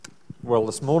Well,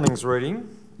 this morning's reading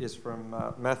is from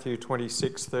Matthew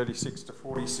 26, 36 to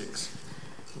 46.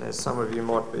 As some of you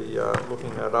might be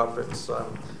looking that up, this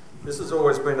has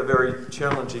always been a very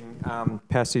challenging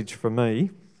passage for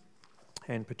me,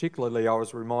 and particularly I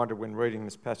was reminded when reading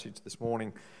this passage this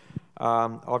morning.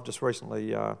 I've just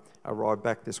recently arrived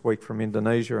back this week from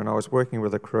Indonesia, and I was working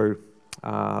with a crew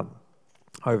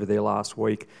over there last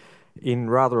week in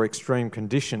rather extreme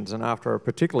conditions, and after a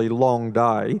particularly long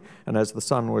day, and as the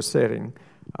sun was setting,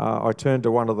 I turned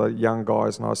to one of the young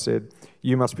guys and I said,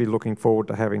 "You must be looking forward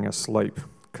to having a sleep,"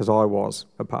 because I was,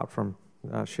 apart from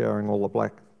showering all the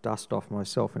black dust off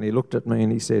myself. And he looked at me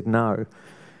and he said, "No,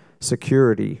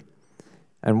 security."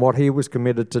 And what he was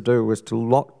committed to do was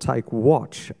to take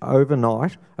watch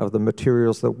overnight of the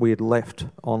materials that we had left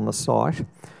on the site,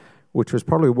 which was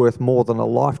probably worth more than a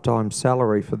lifetime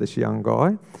salary for this young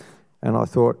guy. And I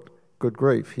thought, good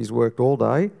grief, he's worked all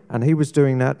day, and he was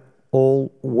doing that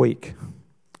all week,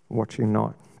 watching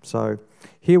night. So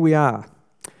here we are,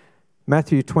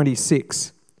 Matthew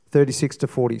 26, 36 to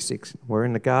 46. We're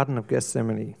in the Garden of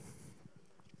Gethsemane.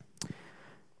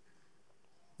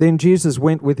 Then Jesus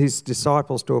went with his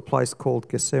disciples to a place called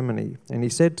Gethsemane, and he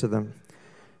said to them,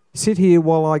 "Sit here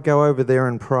while I go over there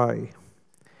and pray."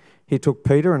 He took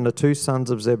Peter and the two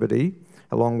sons of Zebedee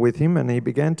along with him, and he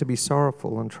began to be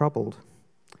sorrowful and troubled.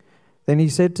 Then he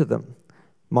said to them,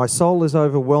 "My soul is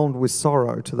overwhelmed with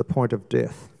sorrow to the point of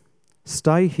death.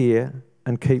 Stay here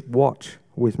and keep watch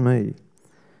with me."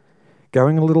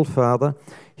 Going a little farther,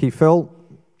 he fell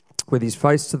with his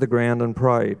face to the ground and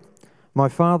prayed, "My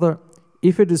Father,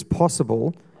 if it is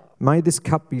possible, may this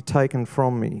cup be taken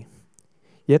from me.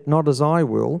 Yet not as I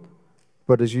will,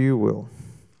 but as you will."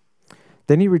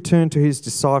 Then he returned to his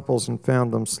disciples and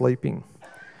found them sleeping.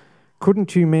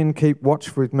 "Couldn't you men keep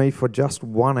watch with me for just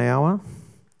 1 hour?"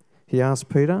 he asked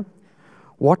Peter.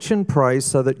 "Watch and pray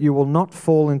so that you will not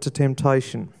fall into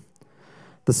temptation.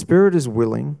 The spirit is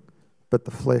willing, but the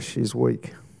flesh is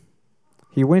weak."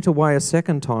 He went away a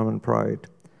second time and prayed,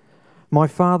 "My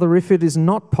Father, if it is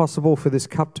not possible for this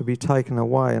cup to be taken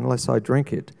away unless I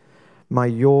drink it, may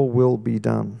your will be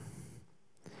done."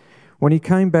 When he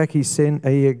came back,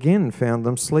 he again found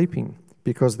them sleeping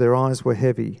because their eyes were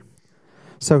heavy.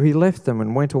 So he left them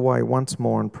and went away once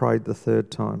more and prayed the third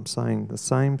time, saying the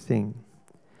same thing.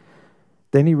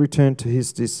 Then he returned to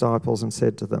his disciples and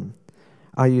said to them,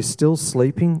 "Are you still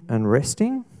sleeping and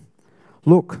resting?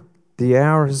 Look, the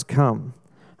hour has come,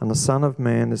 and the Son of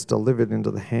Man is delivered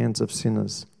into the hands of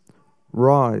sinners.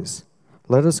 Rise,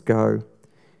 let us go.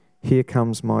 Here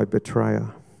comes my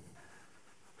betrayer."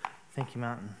 Thank you,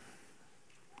 Martin.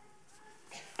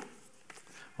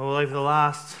 Well, over the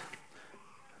last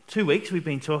 2 weeks, we've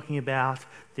been talking about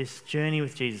this journey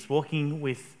with Jesus, walking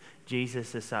with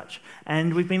Jesus as such.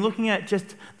 And we've been looking at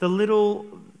just the little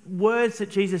words that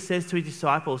Jesus says to his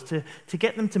disciples to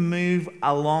get them to move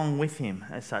along with him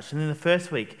as such. And in the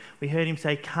first week, we heard him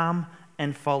say, "Come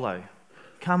and follow.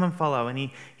 Come and follow."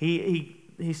 And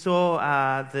he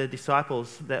saw the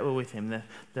disciples that were with him,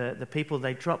 the people,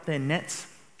 they dropped their nets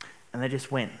and they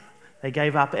just went. They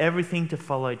gave up everything to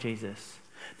follow Jesus.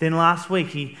 Then last week,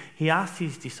 he asked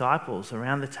his disciples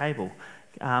around the table,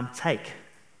 take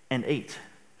and eat.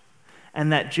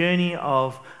 And that journey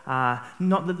of,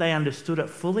 not that they understood it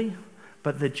fully,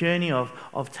 but the journey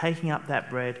of taking up that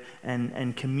bread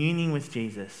and communing with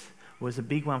Jesus was a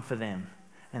big one for them.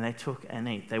 And they took and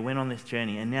ate. They went on this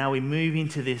journey. And now we move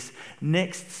into this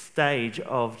next stage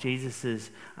of Jesus's,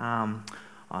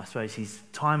 I suppose, his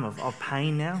time of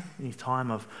pain now, his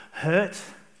time of hurt,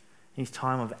 his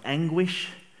time of anguish.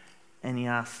 And he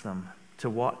asks them to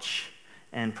watch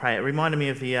and pray. It reminded me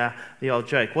of the old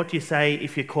joke. What do you say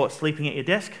if you're caught sleeping at your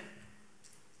desk?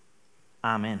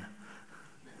 Amen.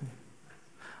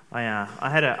 I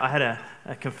had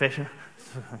a confession.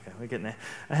 Okay, we're getting there.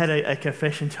 I had a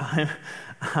confession time.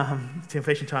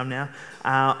 Confession time now.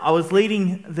 I was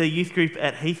leading the youth group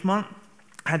at Heathmont.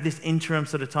 I had this interim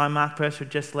sort of time. Mark Purser had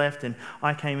just left, and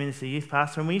I came in as the youth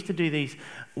pastor. And we used to do these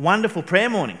wonderful prayer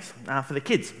mornings for the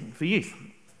kids, for youth,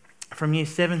 from year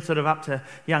 7 sort of up to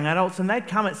young adults, and they'd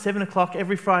come at 7 o'clock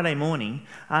every Friday morning.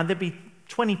 There'd be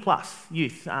 20 plus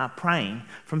youth praying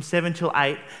from 7 till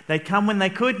 8. They'd come when they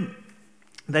could.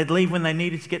 They'd leave when they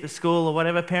needed to get to school or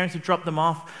whatever. Parents would drop them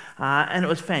off, and it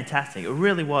was fantastic. It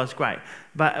really was great.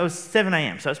 But it was 7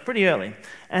 a.m, so it's pretty early.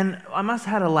 And I must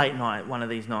have had a late night one of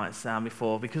these nights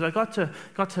before, because I got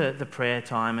to the prayer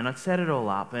time and I'd set it all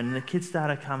up, and the kids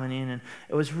started coming in, and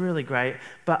it was really great.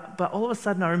 But all of a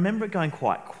sudden I remember it going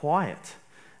quite quiet,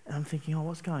 and I'm thinking, oh,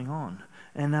 what's going on?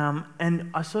 And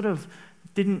I sort of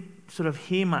didn't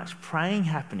hear much praying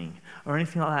happening or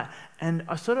anything like that. And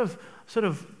I sort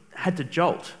of had to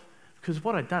jolt, because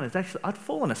what I'd done is actually I'd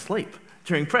fallen asleep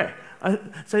during prayer.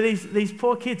 So these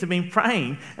poor kids have been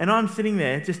praying, and I'm sitting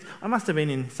there I must have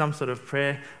been in some sort of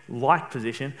prayer-like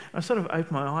position. I sort of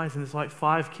opened my eyes, and there's like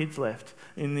 5 kids left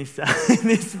in this in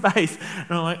this space.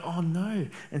 And I'm like, oh no.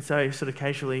 And so I sort of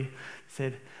casually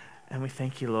said, and we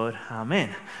thank you, Lord,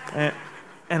 amen.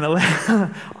 And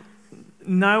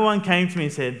no one came to me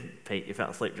and said, Pete, you fell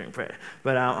asleep during prayer.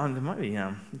 But there might be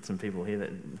some people here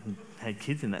that had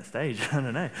kids in that stage. I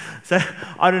don't know. So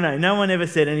I don't know. No one ever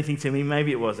said anything to me.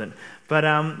 Maybe it wasn't.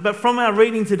 But from our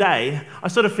reading today, I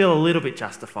sort of feel a little bit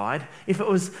justified. If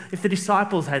the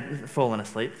disciples had fallen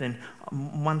asleep, then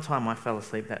one time I fell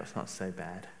asleep. That was not so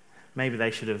bad. Maybe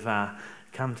they should have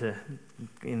come to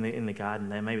in the garden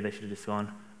there. Maybe they should have just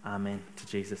gone amen to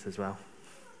Jesus as well.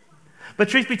 But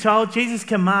truth be told, Jesus'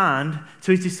 command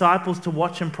to his disciples to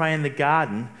watch and pray in the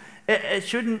garden, it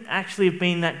shouldn't actually have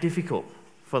been that difficult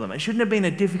for them. It shouldn't have been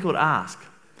a difficult ask.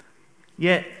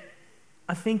 Yet,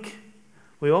 I think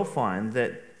we all find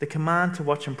that the command to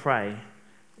watch and pray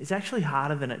is actually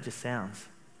harder than it just sounds.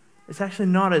 It's actually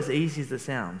not as easy as it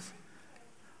sounds.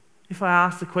 If I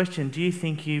ask the question, do you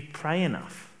think you pray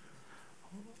enough?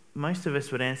 Most of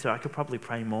us would answer, I could probably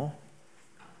pray more.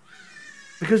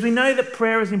 Because we know that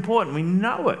prayer is important. We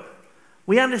know it.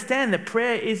 We understand that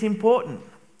prayer is important.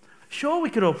 Sure,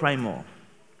 we could all pray more.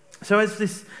 So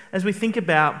as we think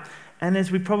about, and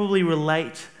as we probably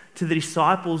relate to the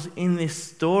disciples in this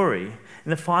story,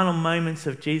 in the final moments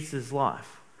of Jesus'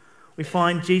 life, we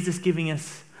find Jesus giving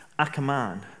us a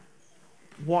command.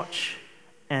 Watch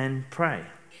and pray.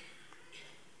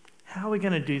 How are we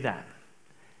going to do that?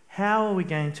 How are we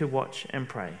going to watch and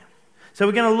pray? So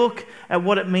we're going to look at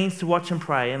what it means to watch and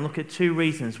pray and look at 2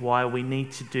 reasons why we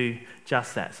need to do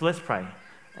just that. So let's pray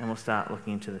and we'll start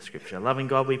looking into the scripture. Loving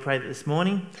God, we pray that this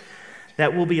morning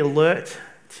that we'll be alert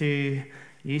to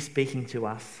you speaking to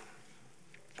us.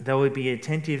 That we'll be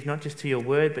attentive not just to your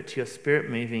word but to your spirit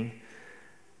moving.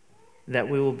 That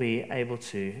we will be able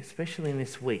to, especially in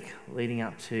this week leading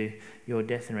up to your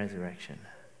death and resurrection,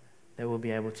 that we'll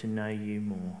be able to know you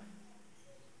more,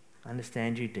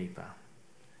 understand you deeper,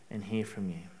 and hear from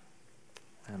you.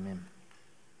 Amen.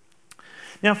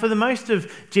 Now, for the most of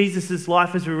Jesus'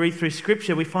 life, as we read through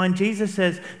Scripture, we find Jesus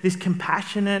as this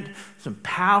compassionate, this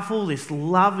powerful, this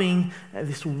loving,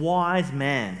 this wise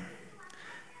man.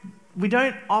 We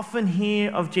don't often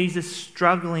hear of Jesus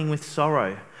struggling with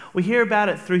sorrow. We hear about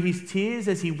it through his tears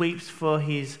as he weeps for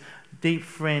his deep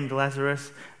friend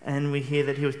Lazarus, and we hear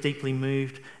that he was deeply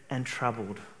moved and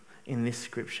troubled in this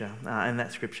scripture, in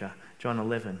that scripture, John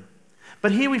 11.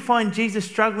 But here we find Jesus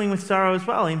struggling with sorrow as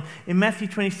well. In Matthew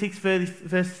 26,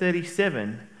 verse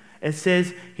 37, it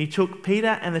says, he took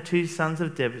Peter and the 2 sons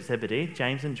of Zebedee,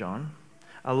 James and John,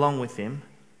 along with him,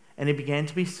 and he began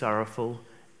to be sorrowful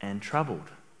and troubled.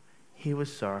 He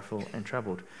was sorrowful and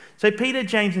troubled. So Peter,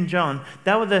 James and John,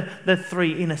 they were the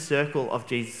 3 inner circle of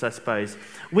Jesus, I suppose.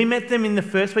 We met them in the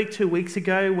first week 2 weeks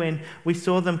ago when we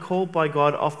saw them called by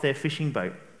God off their fishing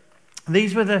boat.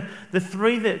 These were the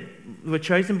 3 that were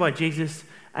chosen by Jesus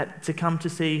to come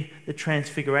to see the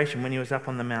transfiguration when he was up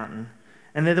on the mountain.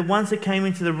 And they're the ones that came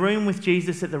into the room with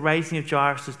Jesus at the raising of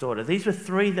Jairus' daughter. These were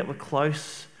 3 that were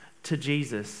close to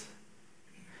Jesus.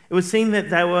 It would seem that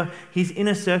they were his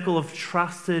inner circle of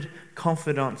trusted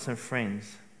confidants and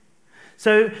friends.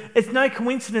 So it's no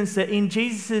coincidence that in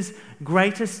Jesus'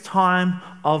 greatest time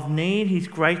of need, his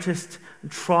greatest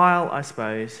trial, I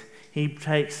suppose, he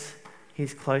takes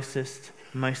his closest,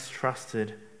 most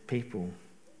trusted people.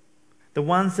 The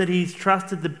ones that he's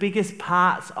trusted the biggest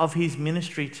parts of his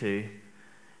ministry to,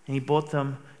 and he brought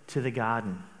them to the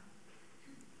garden.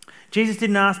 Jesus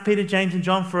didn't ask Peter, James and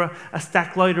John for a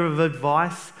stack load of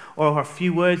advice or a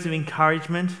few words of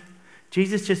encouragement.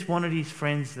 Jesus just wanted his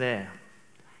friends there.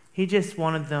 He just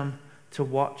wanted them to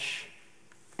watch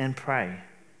and pray.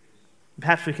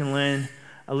 Perhaps we can learn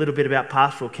a little bit about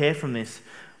pastoral care from this.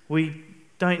 We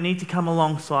don't need to come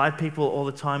alongside people all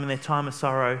the time in their time of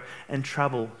sorrow and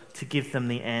trouble to give them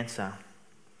the answer.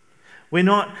 We're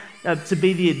not to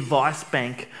be the advice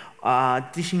bank,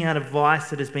 dishing out advice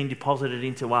that has been deposited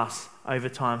into us over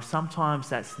time. Sometimes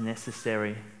that's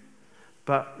necessary.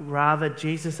 But rather,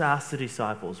 Jesus asked the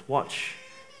disciples, watch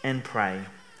and pray.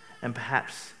 And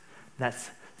perhaps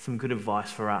that's some good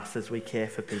advice for us as we care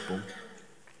for people.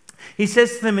 He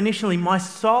says to them initially, my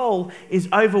soul is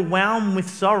overwhelmed with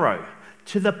sorrow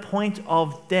to the point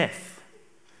of death.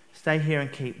 Stay here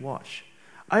and keep watch.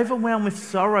 Overwhelmed with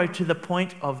sorrow to the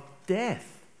point of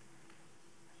death.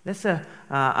 That's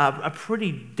a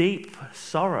pretty deep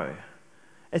sorrow.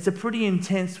 It's a pretty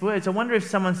intense word. I wonder if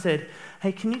someone said,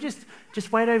 hey, can you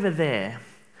just wait over there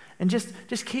And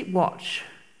just keep watch.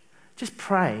 Just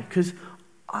pray, because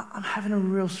I'm having a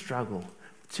real struggle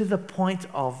to the point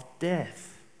of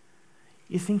death.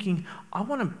 You're thinking, I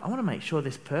want to make sure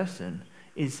this person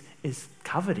is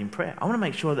covered in prayer. I want to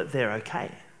make sure that they're okay.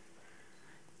 It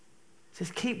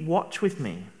says, keep watch with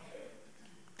me.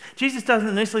 Jesus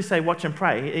doesn't necessarily say watch and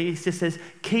pray. He just says,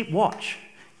 keep watch.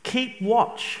 Keep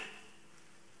watch.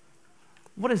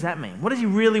 What does that mean? What does he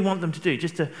really want them to do?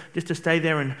 Just to stay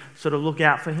there and sort of look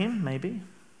out for him, maybe?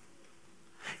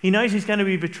 He knows he's going to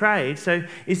be betrayed, so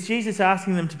is Jesus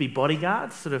asking them to be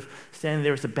bodyguards, sort of standing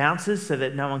there as the bouncers so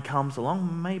that no one comes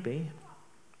along? Maybe.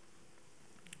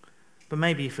 But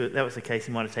maybe if that was the case,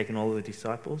 he might have taken all of the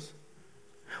disciples.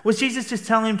 Was Jesus just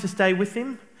telling him to stay with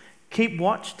him? Keep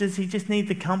watch? Does he just need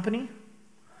the company?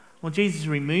 Well, Jesus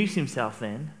removes himself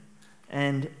then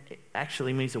and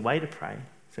actually moves away to pray,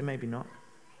 so maybe not.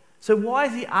 So why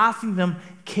is he asking them,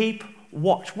 keep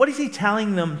watch? What is he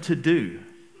telling them to do?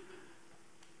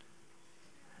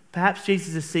 Perhaps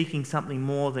Jesus is seeking something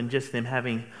more than just them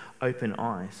having open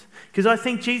eyes. Because I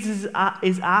think Jesus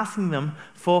is asking them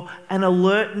for an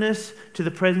alertness to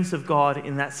the presence of God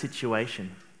in that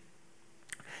situation.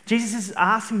 Jesus is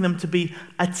asking them to be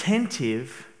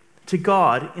attentive to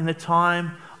God in the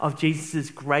time of Jesus'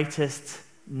 greatest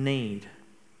need.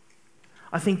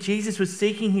 I think Jesus was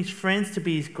seeking his friends to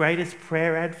be his greatest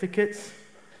prayer advocates,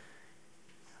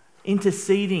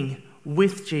 interceding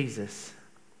with Jesus.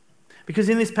 Because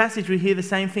in this passage we hear the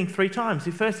same thing 3 times.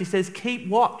 First he says, keep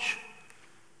watch.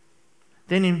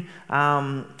 Then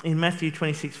in Matthew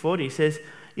 26:40 he says,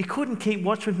 you couldn't keep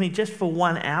watch with me just for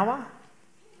 1 hour?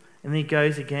 And then he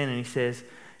goes again and he says,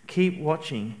 keep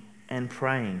watching and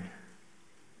praying.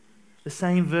 The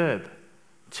same verb,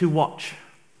 to watch.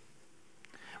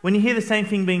 When you hear the same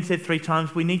thing being said 3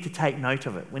 times, we need to take note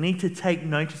of it. We need to take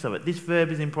notice of it. This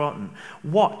verb is important.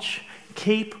 Watch.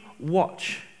 Keep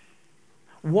watch.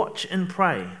 Watch and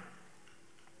pray.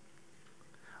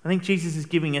 I think Jesus is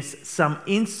giving us some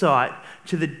insight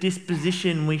to the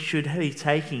disposition we should be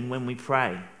taking when we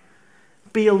pray.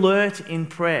 Be alert in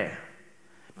prayer.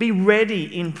 Be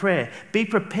ready in prayer. Be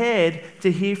prepared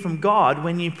to hear from God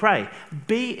when you pray.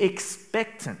 Be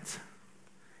expectant.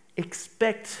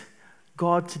 Expect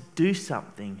God to do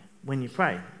something when you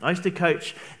pray. I used to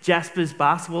coach Jasper's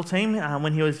basketball team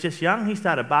when he was just young. He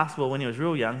started basketball when he was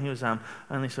real young. He was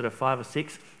only sort of 5 or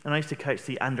 6. And I used to coach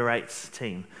the under-8s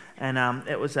team. And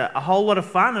it was a whole lot of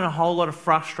fun and a whole lot of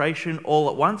frustration all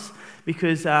at once,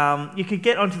 because you could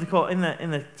get onto the court. In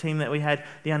the team that we had,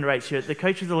 the under-8s, the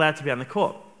coach was allowed to be on the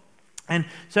court. And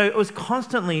so it was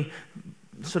constantly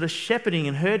sort of shepherding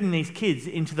and herding these kids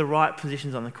into the right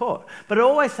positions on the court. But I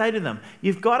always say to them,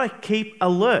 you've got to keep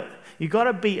alert. You've got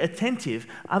to be attentive.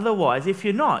 Otherwise, if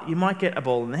you're not, you might get a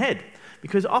ball in the head.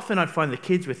 Because often I'd find the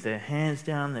kids with their hands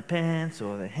down their pants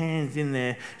or their hands in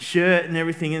their shirt and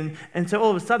everything. And so all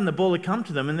of a sudden the ball would come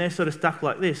to them and they're sort of stuck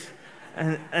like this.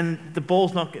 And the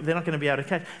ball's they're not going to be able to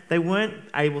catch. They weren't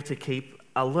able to keep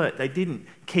alert. They didn't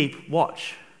keep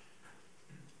watch.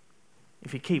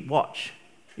 If you keep watch,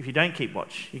 if you don't keep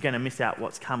watch, you're going to miss out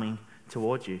what's coming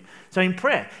towards you. So in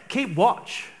prayer, keep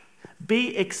watch.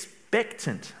 Be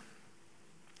expectant.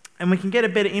 And we can get a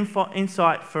better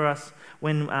insight for us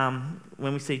when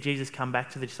we see Jesus come back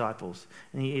to the disciples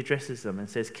and he addresses them and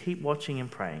says, keep watching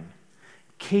and praying.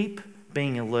 Keep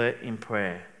being alert in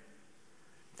prayer.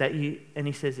 And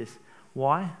he says this,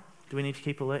 why do we need to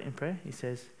keep alert in prayer? He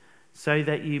says, so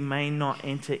that you may not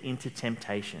enter into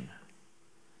temptation.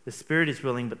 The spirit is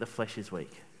willing, but the flesh is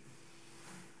weak.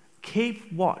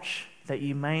 Keep watch that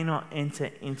you may not enter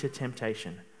into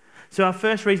temptation. So our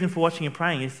first reason for watching and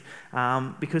praying is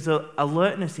because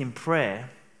alertness in prayer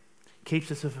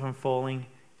keeps us from falling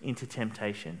into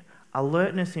temptation.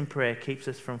 Alertness in prayer keeps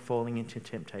us from falling into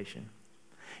temptation.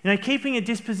 You know, keeping a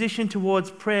disposition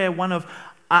towards prayer, one of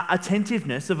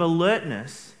attentiveness, of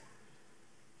alertness,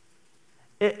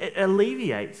 it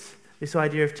alleviates this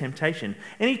idea of temptation.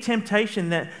 Any temptation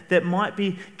that might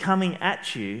be coming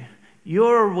at you,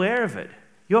 you're aware of it.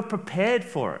 You're prepared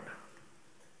for it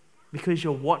because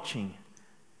you're watching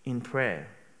in prayer.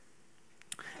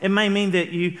 It may mean that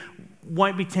you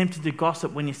won't be tempted to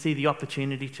gossip when you see the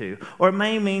opportunity to. Or it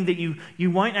may mean that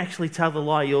you won't actually tell the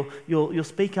lie. You'll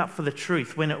speak up for the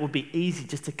truth when it would be easy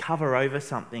just to cover over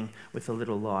something with a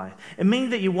little lie. It means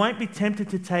that you won't be tempted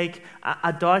to take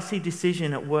a dicey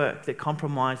decision at work that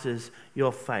compromises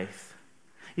your faith.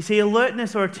 You see,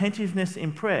 alertness or attentiveness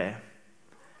in prayer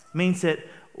means that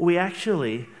we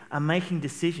actually are making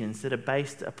decisions that are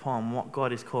based upon what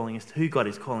God is calling us to, who God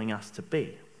is calling us to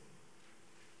be.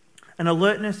 And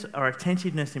alertness or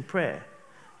attentiveness in prayer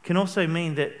can also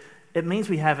mean that it means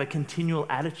we have a continual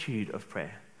attitude of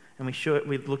prayer. And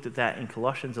we've looked at that in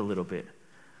Colossians a little bit.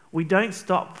 We don't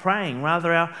stop praying.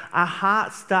 Rather, our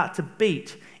hearts start to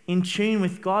beat in tune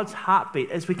with God's heartbeat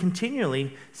as we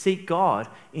continually seek God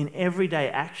in everyday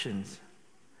actions.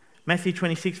 Matthew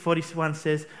 26:41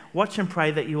 says, "Watch and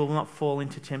pray that you will not fall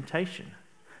into temptation.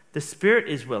 The spirit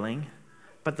is willing,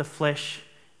 but the flesh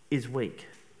is weak."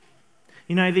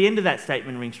 You know, the end of that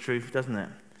statement rings true, doesn't it?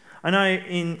 I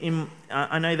know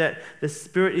I know that the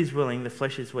spirit is willing, the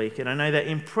flesh is weak, and I know that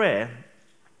in prayer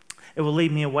it will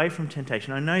lead me away from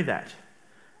temptation. I know that.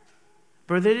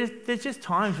 But there's just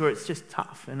times where it's just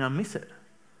tough and I miss it.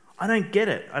 I don't get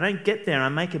it. I don't get there and I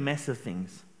make a mess of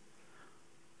things.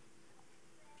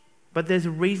 But there's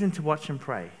a reason to watch and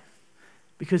pray,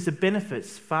 because the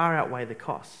benefits far outweigh the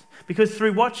costs. Because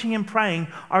through watching and praying,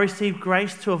 I receive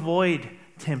grace to avoid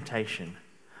temptation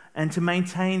and to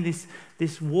maintain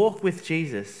this walk with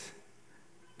Jesus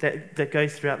that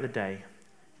goes throughout the day.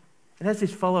 It has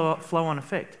this flow-on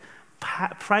effect.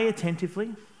 Pray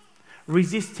attentively,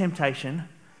 resist temptation,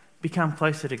 become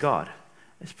closer to God.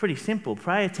 It's pretty simple.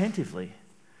 Pray attentively,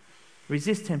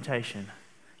 resist temptation,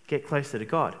 get closer to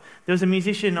God. There was a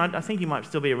musician, I think he might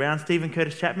still be around, Stephen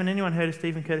Curtis Chapman. Anyone heard of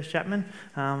Stephen Curtis Chapman?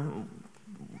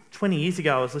 20 years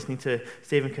ago, I was listening to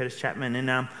Stephen Curtis Chapman, and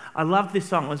I loved this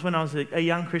song. It was when I was a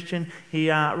young Christian.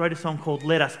 He wrote a song called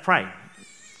 "Let Us Pray,"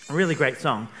 a really great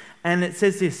song. And it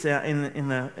says this in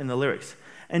the lyrics: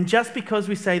 "And just because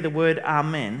we say the word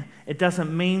Amen, it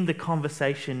doesn't mean the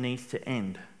conversation needs to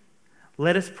end.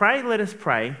 Let us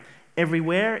pray,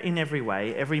 everywhere, in every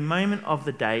way, every moment of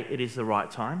the day, it is the right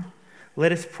time.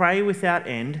 Let us pray without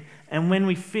end, and when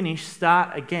we finish,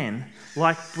 start again.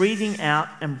 Like breathing out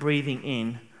and breathing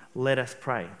in, let us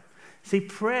pray." See,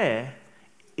 prayer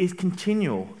is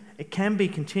continual. It can be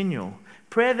continual.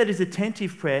 Prayer that is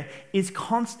attentive prayer is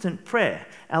constant prayer.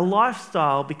 Our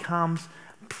lifestyle becomes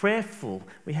prayerful.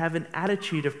 We have an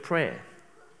attitude of prayer.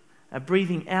 A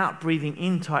breathing out, breathing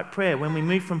in type prayer. When we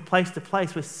move from place to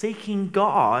place, we're seeking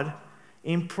God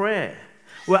in prayer.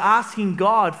 We're asking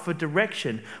God for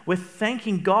direction. We're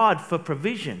thanking God for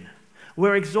provision.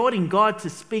 We're exhorting God to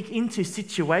speak into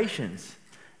situations.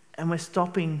 And we're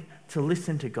stopping to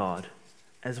listen to God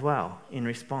as well in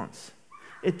response.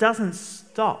 It doesn't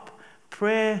stop.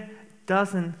 Prayer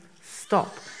doesn't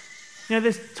stop. You know,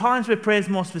 there's times where prayer is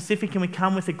more specific and we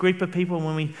come with a group of people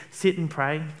when we sit and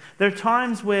pray. There are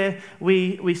times where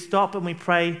we stop and we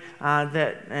pray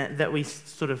that we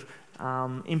sort of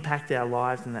impact our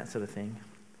lives and that sort of thing.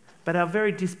 But our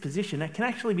very disposition, it can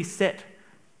actually be set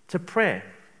to prayer.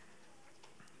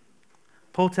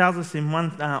 Paul tells us in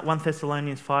 1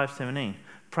 Thessalonians 5:17,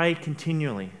 "Pray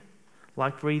continually,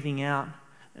 like breathing out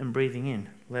and breathing in.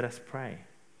 Let us pray."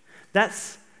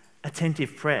 That's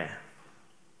attentive prayer.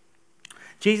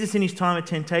 Jesus, in his time of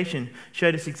temptation,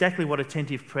 showed us exactly what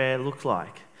attentive prayer looks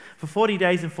like. For 40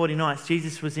 days and 40 nights,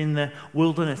 Jesus was in the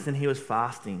wilderness and he was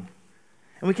fasting.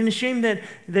 And we can assume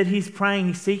that he's praying,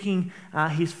 he's seeking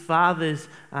his Father's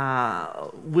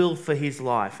will for his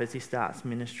life as he starts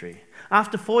ministry.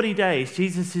 After 40 days,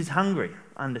 Jesus is hungry,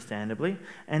 understandably.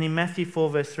 And in Matthew 4,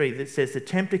 verse 3, that says, the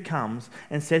tempter comes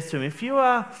and says to him, if you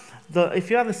are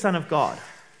the Son of God,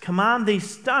 command these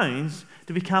stones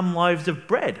to become loaves of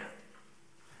bread.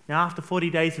 Now, after 40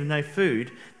 days of no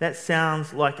food, that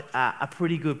sounds like a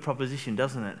pretty good proposition,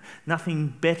 doesn't it? Nothing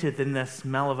better than the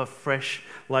smell of a fresh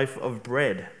loaf of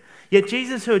bread. Yet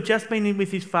Jesus, who had just been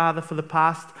with his Father for the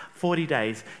past 40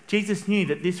 days, Jesus knew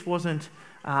that this wasn't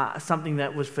something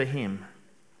that was for him.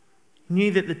 He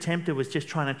knew that the tempter was just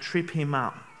trying to trip him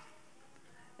up.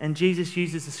 And Jesus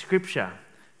uses the scripture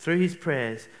through his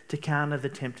prayers to counter the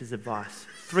tempter's advice.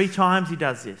 3 times he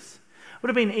does this. Would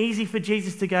have been easy for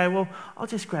Jesus to go, well, I'll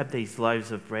just grab these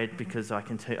loaves of bread because I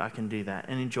can do that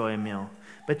and enjoy a meal.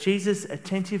 But Jesus'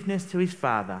 attentiveness to his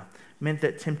Father meant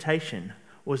that temptation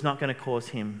was not going to cause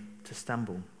him to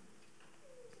stumble.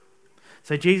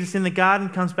 So Jesus in the garden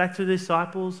comes back to the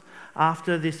disciples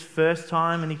after this first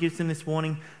time and he gives them this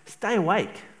warning, stay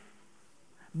awake,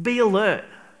 be alert.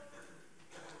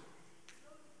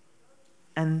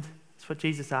 And that's what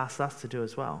Jesus asks us to do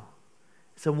as well.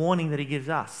 It's a warning that he gives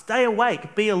us. Stay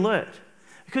awake, be alert.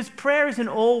 Because prayer isn't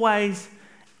always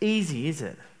easy, is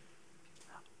it?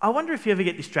 I wonder if you ever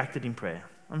get distracted in prayer.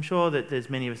 I'm sure that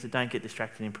there's many of us that don't get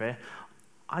distracted in prayer.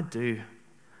 I do.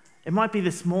 It might be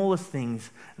the smallest things,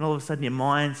 and all of a sudden your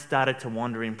mind started to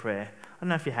wander in prayer. I don't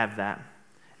know if you have that.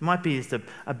 It might be just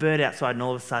a bird outside, and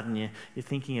all of a sudden you're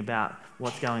thinking about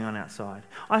what's going on outside.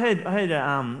 I heard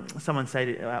someone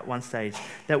say at one stage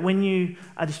that when you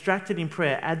are distracted in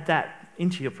prayer, add that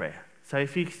into your prayer. So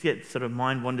if you get sort of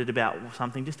mind wandered about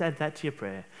something, just add that to your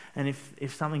prayer. And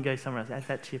if something goes somewhere else, add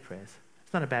that to your prayers.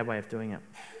 It's not a bad way of doing it.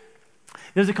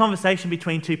 There was a conversation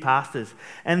between two pastors,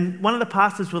 and one of the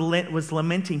pastors was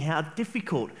lamenting how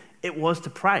difficult it was to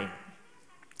pray.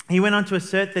 He went on to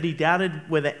assert that he doubted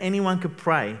whether anyone could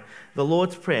pray the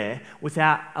Lord's Prayer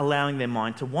without allowing their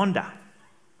mind to wander.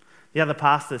 The other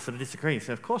pastor sort of disagreed. He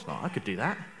said, of course not, I could do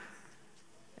that.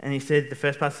 And the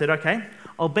first pastor said, okay,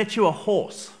 I'll bet you a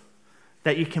horse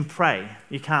that you can pray.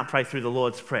 You can't pray through the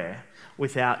Lord's Prayer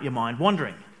without your mind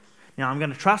wandering. Now, I'm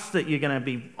going to trust that you're going to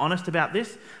be honest about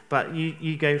this, but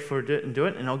you go for it and do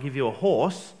it, and I'll give you a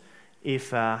horse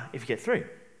if you get through.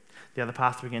 The other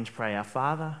pastor began to pray, Our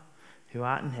Father, who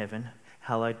art in heaven,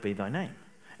 hallowed be thy name.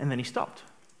 And then he stopped.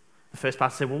 The first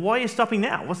pastor said, well, why are you stopping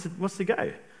now? What's the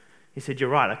go? He said, you're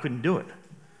right, I couldn't do it.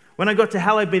 When I got to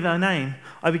hallowed be thy name,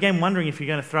 I began wondering if you're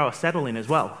going to throw a saddle in as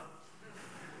well.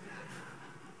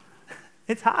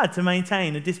 It's hard to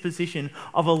maintain a disposition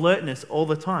of alertness all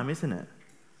the time, isn't it?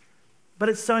 But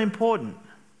it's so important.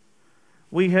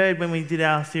 We heard when we did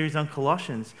our series on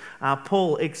Colossians,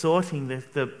 Paul exhorting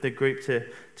the group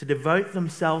to devote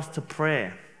themselves to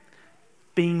prayer,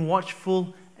 being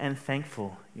watchful and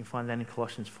thankful. You find that in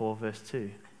Colossians 4 verse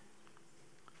 2.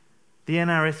 The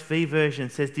NRSV version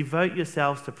says, devote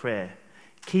yourselves to prayer,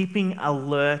 keeping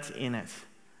alert in it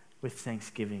with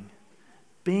thanksgiving.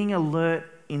 Being alert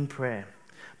in prayer.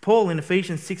 Paul in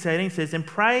Ephesians 6:18 says, and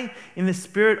pray in the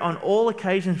Spirit on all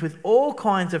occasions with all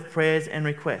kinds of prayers and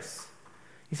requests.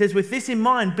 He says, with this in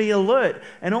mind, be alert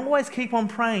and always keep on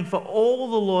praying for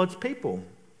all the Lord's people.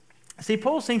 See,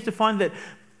 Paul seems to find that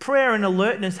prayer and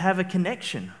alertness have a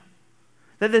connection.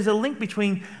 That there's a link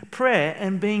between prayer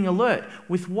and being alert,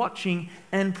 with watching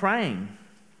and praying.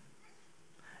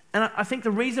 And I think the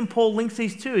reason Paul links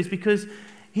these two is because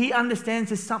he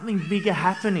understands there's something bigger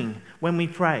happening when we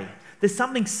pray. There's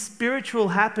something spiritual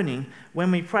happening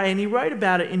when we pray. And he wrote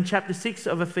about it in chapter 6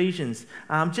 of Ephesians,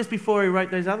 just before he wrote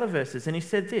those other verses. And he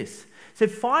said this. He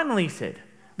said, finally, he said,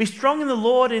 be strong in the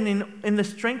Lord and in the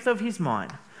strength of his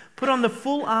might. Put on the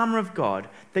full armour of God,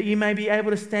 that you may be able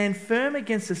to stand firm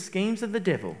against the schemes of the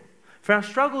devil. For our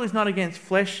struggle is not against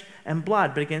flesh and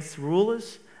blood, but against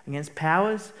rulers, against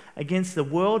powers, against the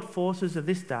world forces of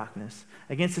this darkness,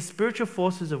 against the spiritual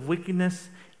forces of wickedness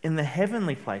in the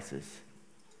heavenly places.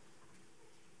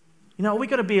 You know, we've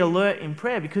got to be alert in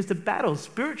prayer because the battle's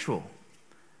spiritual.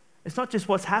 It's not just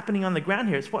what's happening on the ground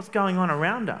here, it's what's going on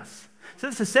around us. So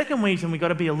that's the second reason we've got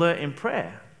to be alert in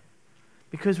prayer,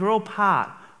 because we're all part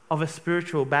of a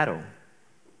spiritual battle.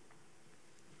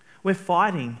 We're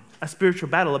fighting a spiritual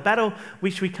battle, a battle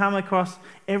which we come across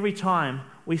every time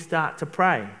we start to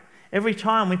pray, every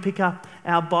time we pick up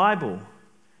our Bible,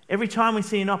 every time we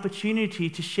see an opportunity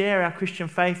to share our Christian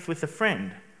faith with a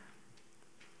friend.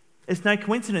 It's no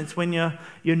coincidence when you're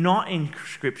not in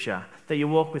Scripture that your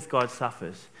walk with God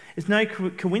suffers. It's no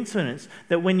coincidence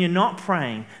that when you're not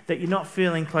praying, that you're not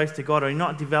feeling close to God, or you're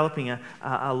not developing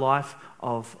a life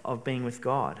of being with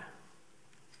God.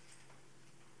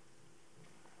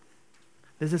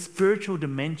 There's a spiritual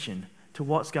dimension to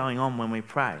what's going on when we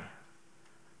pray,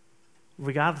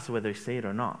 regardless of whether we see it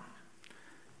or not.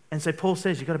 And so Paul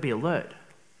says you've got to be alert.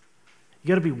 You've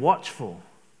got to be watchful.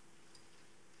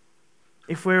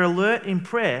 If we're alert in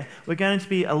prayer, we're going to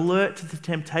be alert to the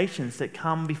temptations that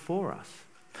come before us.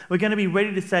 We're going to be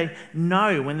ready to say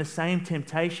no when the same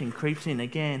temptation creeps in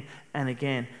again and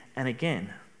again and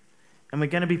again. And we're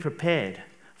going to be prepared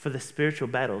for the spiritual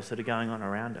battles that are going on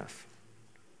around us.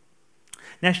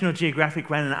 National Geographic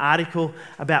ran an article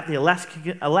about the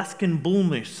Alaskan bull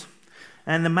moose.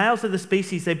 And the males of the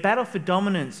species, they battle for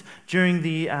dominance during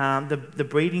the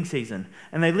breeding season.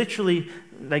 And they literally,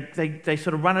 they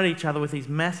sort of run at each other with these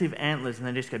massive antlers, and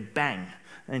they just go bang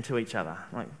into each other.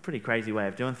 Like, pretty crazy way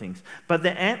of doing things. But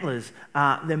their antlers,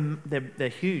 they're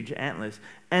huge antlers.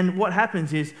 And what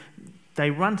happens is they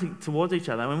run towards each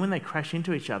other, and when they crash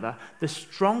into each other, the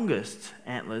strongest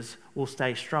antlers will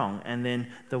stay strong, and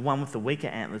then the one with the weaker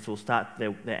antlers will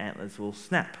their antlers will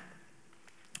snap.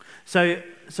 So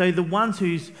the ones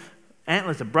whose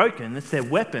antlers are broken, that's their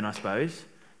weapon, I suppose,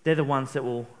 they're the ones that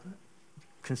will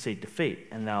concede defeat,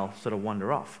 and they'll sort of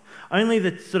wander off. Only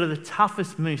the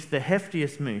toughest moose, the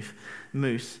heftiest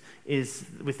moose is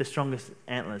with the strongest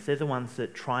antlers. They're the ones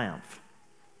that triumph.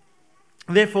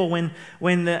 Therefore,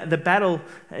 when the battle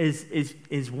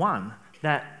is won,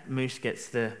 that moose gets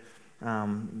to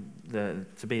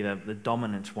be the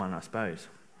dominant one, I suppose.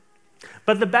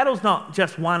 But the battle's not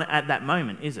just won at that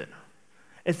moment, is it?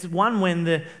 It's one when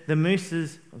the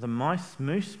mouses,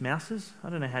 I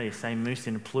don't know how you say moose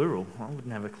in plural, I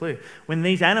wouldn't have a clue. When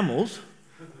these animals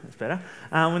That's better.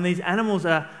 When these animals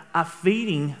are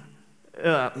feeding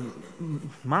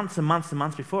months and months and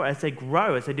months before, as they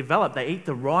grow, as they develop, they eat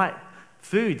the right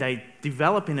food. They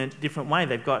develop in a different way.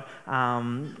 They've got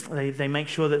they make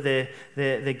sure that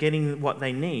they're getting what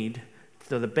they need,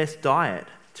 so the best diet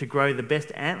to grow the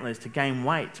best antlers, to gain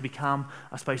weight, to become,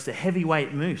 I suppose, the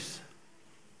heavyweight moose.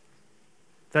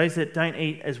 Those that don't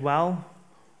eat as well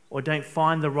or don't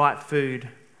find the right food,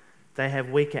 they have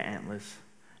weaker antlers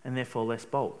and therefore less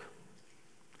bulk.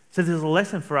 So there's a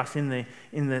lesson for us in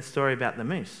the story about the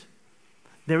moose.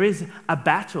 There is a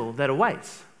battle that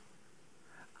awaits.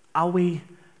 Are we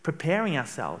preparing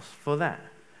ourselves for that?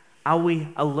 Are we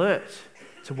alert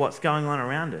to what's going on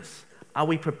around us? Are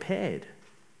we prepared?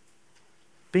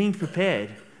 Being prepared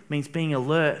means being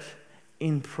alert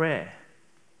in prayer.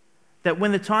 That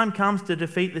when the time comes to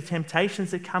defeat the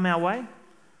temptations that come our way,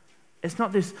 it's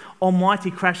not this almighty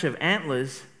crash of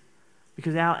antlers,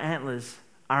 because our antlers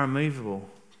are immovable.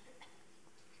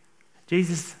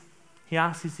 Jesus, he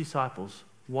asked his disciples,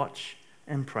 watch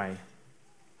and pray.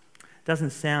 Doesn't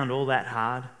sound all that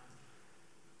hard.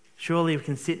 Surely we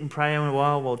can sit and pray a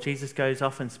while Jesus goes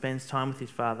off and spends time with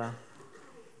his Father.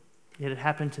 Yet it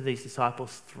happened to these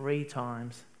disciples 3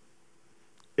 times.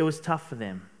 It was tough for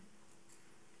them.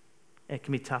 It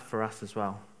can be tough for us as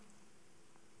well.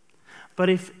 But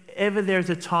if ever there is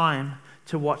a time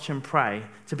to watch and pray,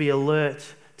 to be alert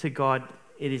to God,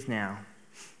 it is now.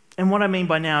 And what I mean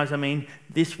by now is I mean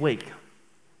this week.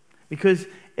 Because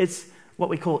it's what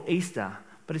we call Easter,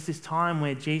 but it's this time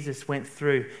where Jesus went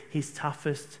through his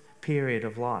toughest period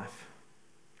of life.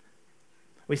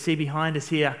 We see behind us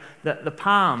here the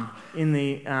palm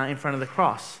in front of the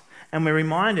cross, and we're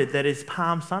reminded that it's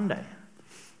Palm Sunday.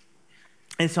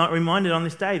 And it's reminded on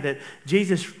this day that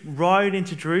Jesus rode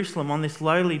into Jerusalem on this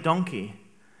lowly donkey,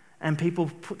 and people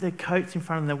put their coats in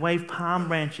front of them, they waved palm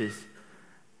branches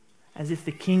as if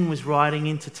the king was riding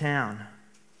into town.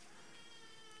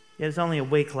 Yet it's only a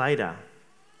week later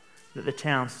that the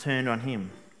town's turned on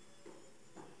him.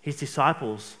 His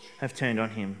disciples have turned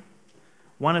on him.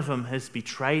 One of them has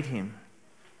betrayed him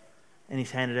and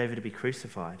he's handed over to be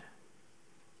crucified.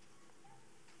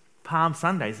 Palm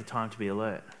Sunday is the time to be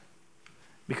alert,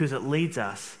 because it leads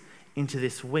us into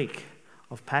this week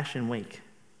of Passion Week.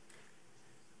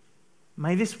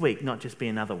 May this week not just be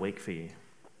another week for you.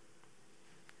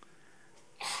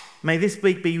 May this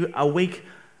week be a week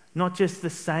not just the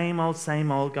same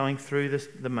old going through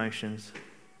the motions.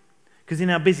 Because in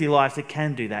our busy lives it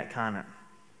can do that, can't it?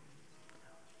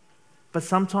 But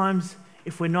sometimes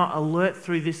if we're not alert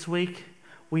through this week,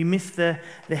 we miss the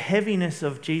heaviness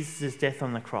of Jesus' death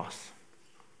on the cross.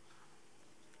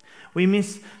 We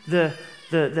miss the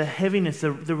heaviness,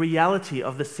 the reality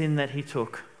of the sin that he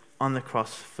took on the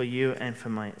cross for you and for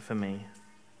me.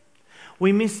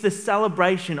 We miss the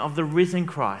celebration of the risen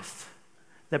Christ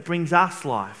that brings us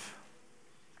life.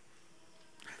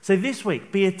 So this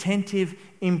week, be attentive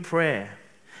in prayer.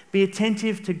 Be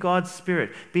attentive to God's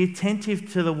Spirit. Be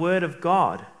attentive to the Word of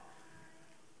God.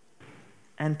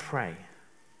 And pray.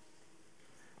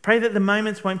 Pray that the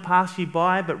moments won't pass you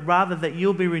by, but rather that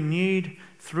you'll be renewed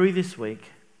through this week,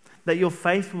 that your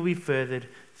faith will be furthered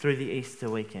through the Easter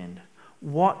weekend.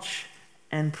 Watch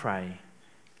and pray.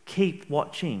 Keep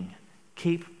watching.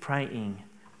 Keep praying.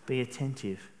 Be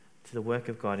attentive to the work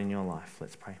of God in your life.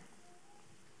 Let's pray.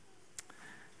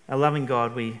 Our loving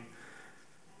God, we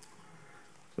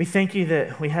thank you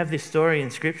that we have this story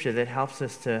in Scripture that helps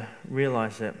us to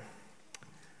realize that,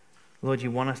 Lord,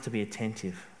 you want us to be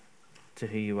attentive to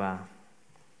who you are.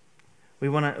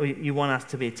 You want us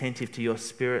to be attentive to your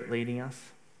Spirit leading us.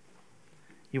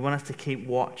 You want us to keep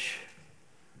watch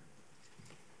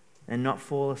and not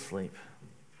fall asleep.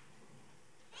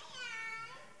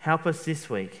 Help us this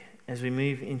week as we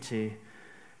move into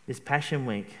this Passion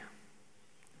Week.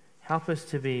 Help us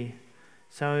to be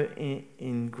so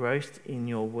engrossed in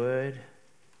your word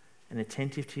and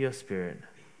attentive to your Spirit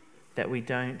that we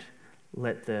don't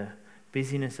let the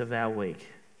busyness of our week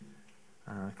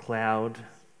cloud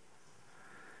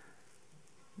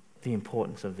the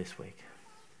importance of this week.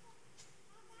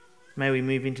 May we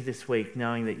move into this week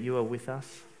knowing that you are with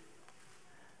us,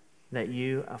 that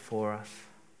you are for us,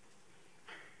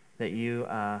 that you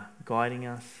are guiding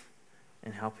us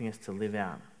and helping us to live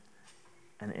out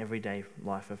an everyday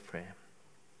life of prayer.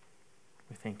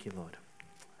 We thank you, Lord.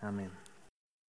 Amen.